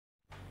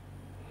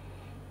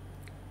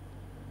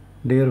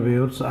Dear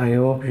viewers, I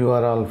hope you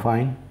are all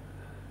fine.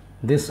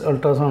 This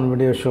ultrasound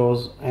video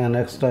shows an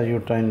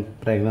extra-uterine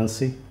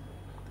pregnancy,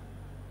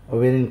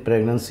 ovarian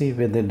pregnancy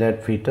with a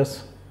dead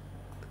fetus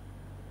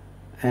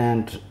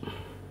and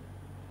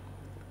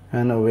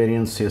an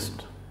ovarian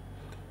cyst.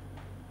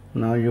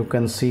 Now you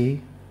can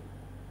see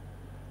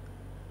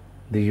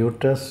the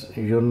uterus,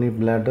 urinary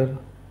bladder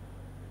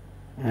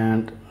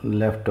and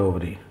left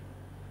ovary,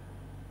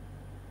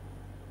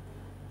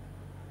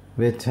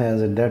 which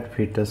has a dead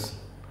fetus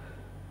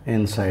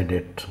inside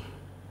it.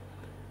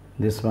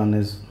 This one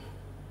is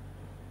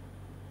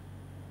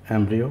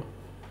embryo,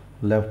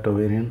 left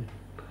ovarian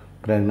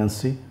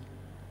pregnancy.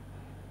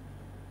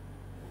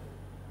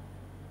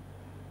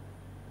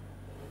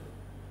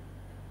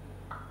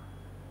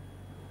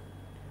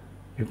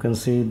 You can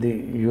see the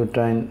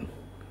uterine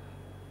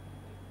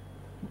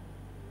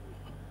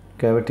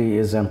cavity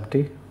is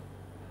empty.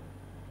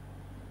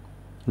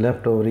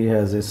 Left ovary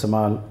has a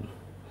small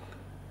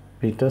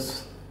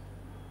fetus,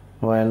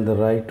 while the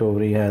right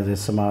ovary has a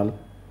small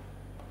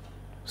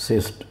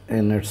cyst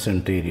in its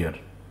interior.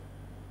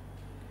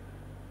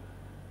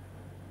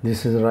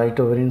 This is right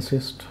ovarian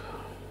cyst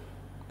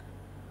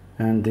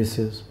and this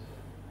is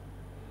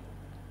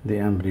the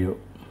embryo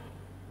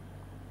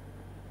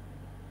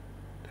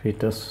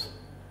fetus.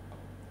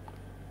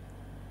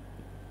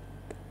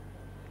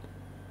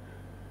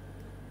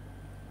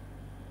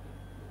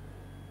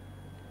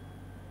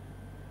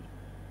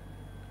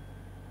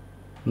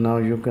 Now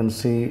you can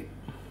see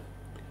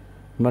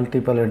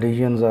multiple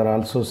adhesions are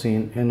also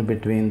seen in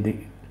between the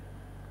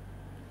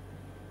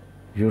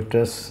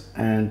uterus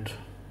and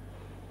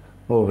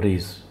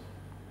ovaries.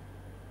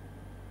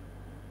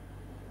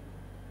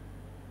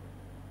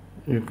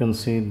 You can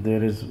see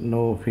there is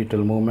no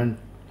fetal movement.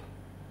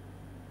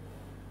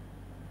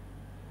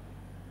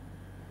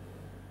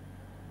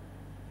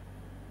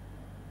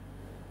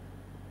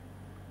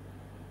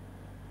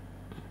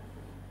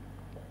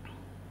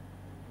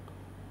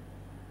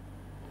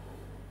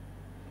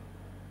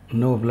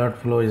 No blood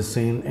flow is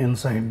seen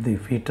inside the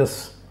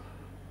fetus.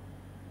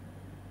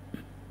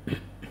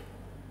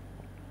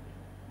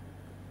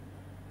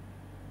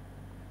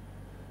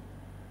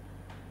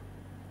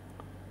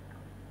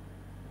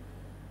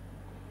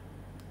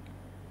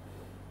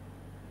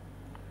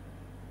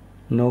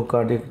 No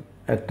cardiac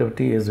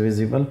activity is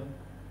visible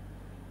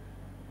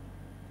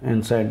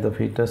inside the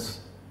fetus.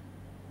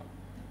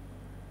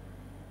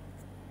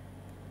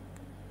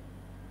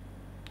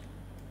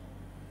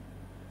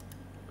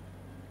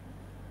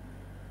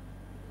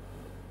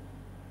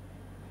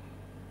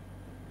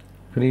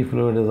 Free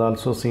fluid is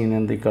also seen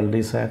in the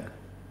cul-de-sac.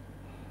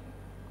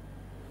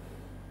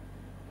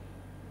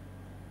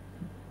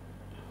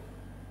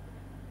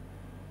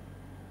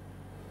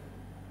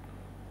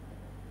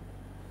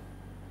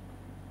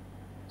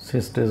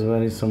 Cyst is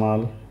very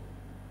small.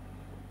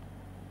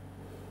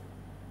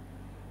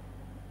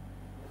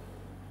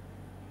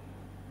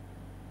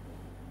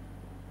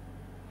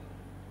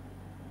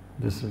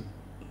 This is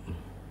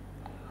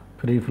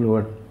free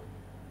fluid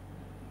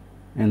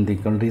in the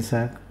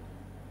cul-de-sac,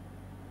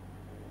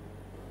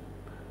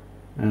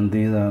 and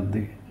these are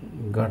the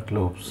gut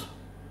lobes.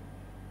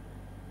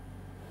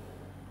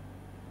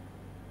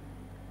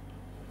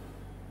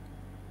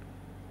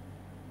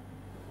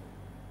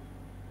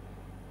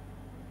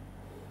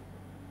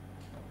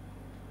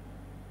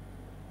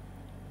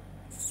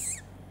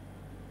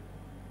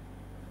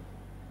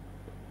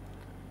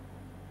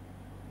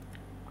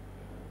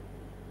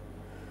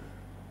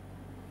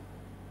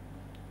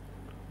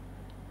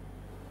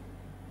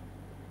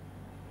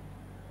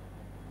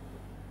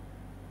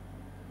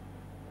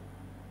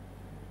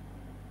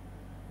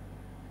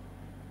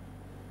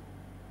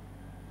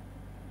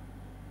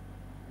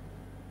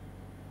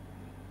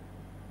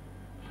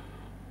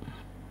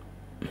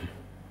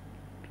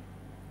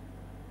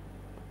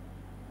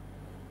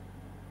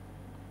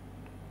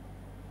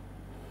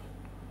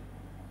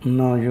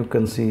 Now you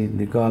can see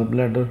the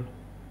gallbladder,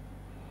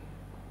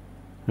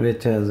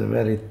 which has a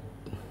very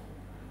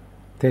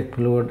thick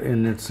fluid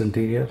in its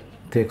interior,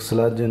 thick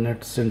sludge in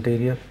its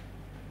interior.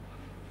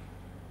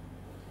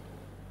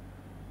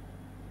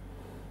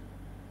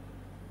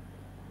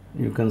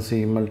 You can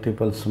see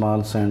multiple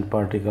small sand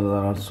particles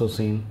are also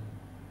seen.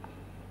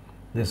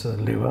 This is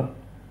liver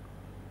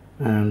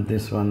and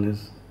this one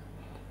is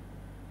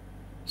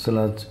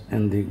sludge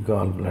in the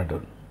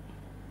gallbladder.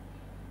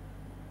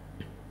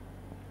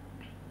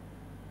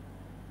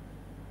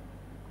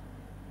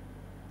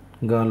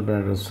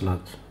 Gallbladder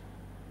sludge.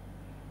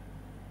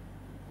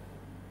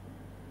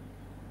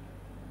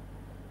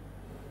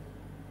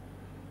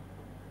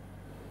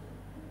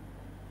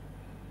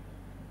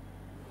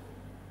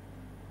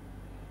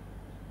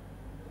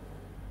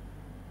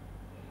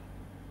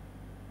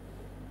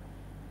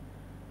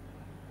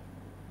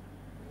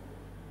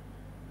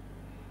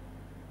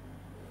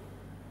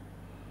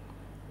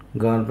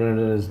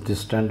 Gallbladder is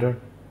distended.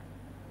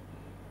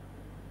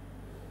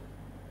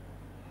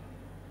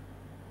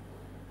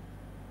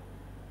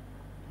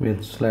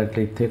 With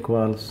slightly thick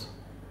walls.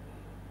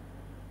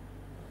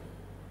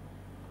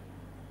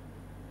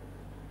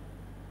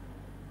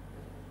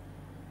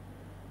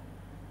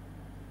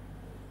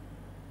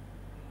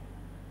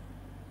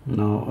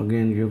 Now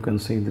again you can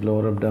see the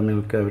lower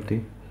abdominal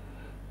cavity,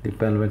 the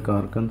pelvic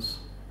organs.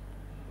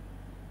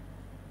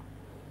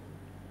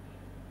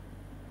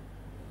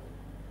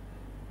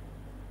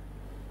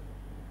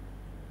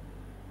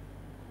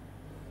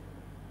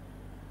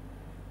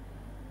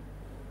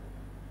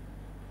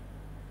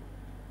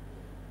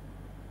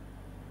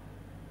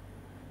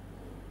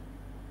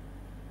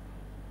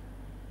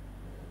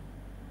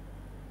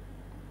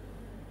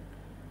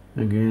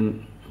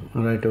 Again,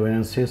 right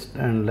ovarian cyst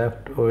and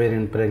left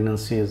ovarian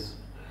pregnancy is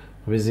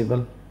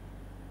visible.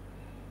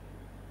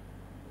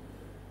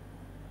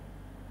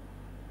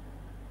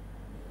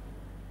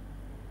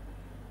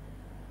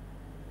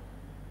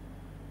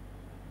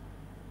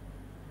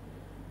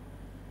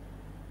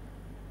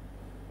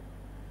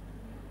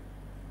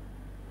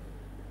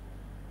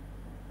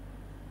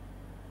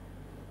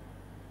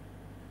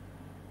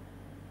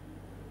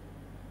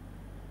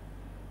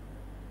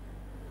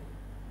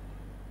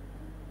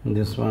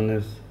 This one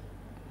is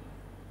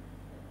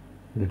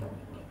the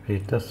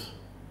fetus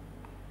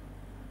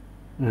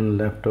and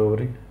left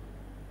ovary.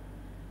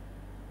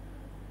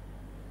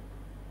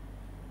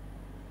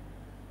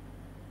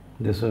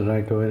 This is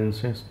right ovarian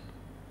cyst.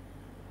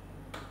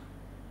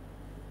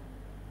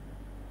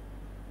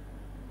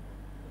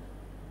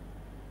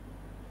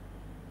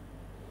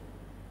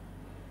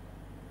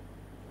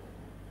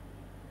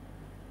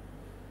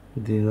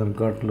 These are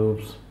gut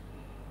loops.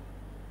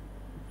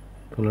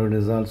 Fluid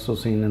is also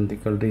seen in the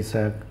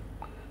cul-de-sac,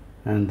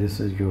 and this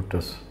is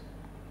uterus.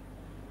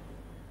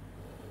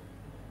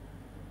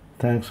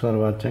 Thanks for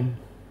watching.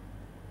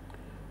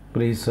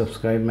 Please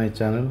subscribe my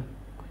channel.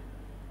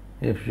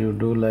 If you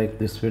do like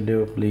this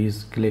video,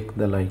 please click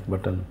the like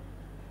button.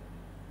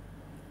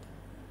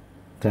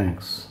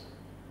 Thanks.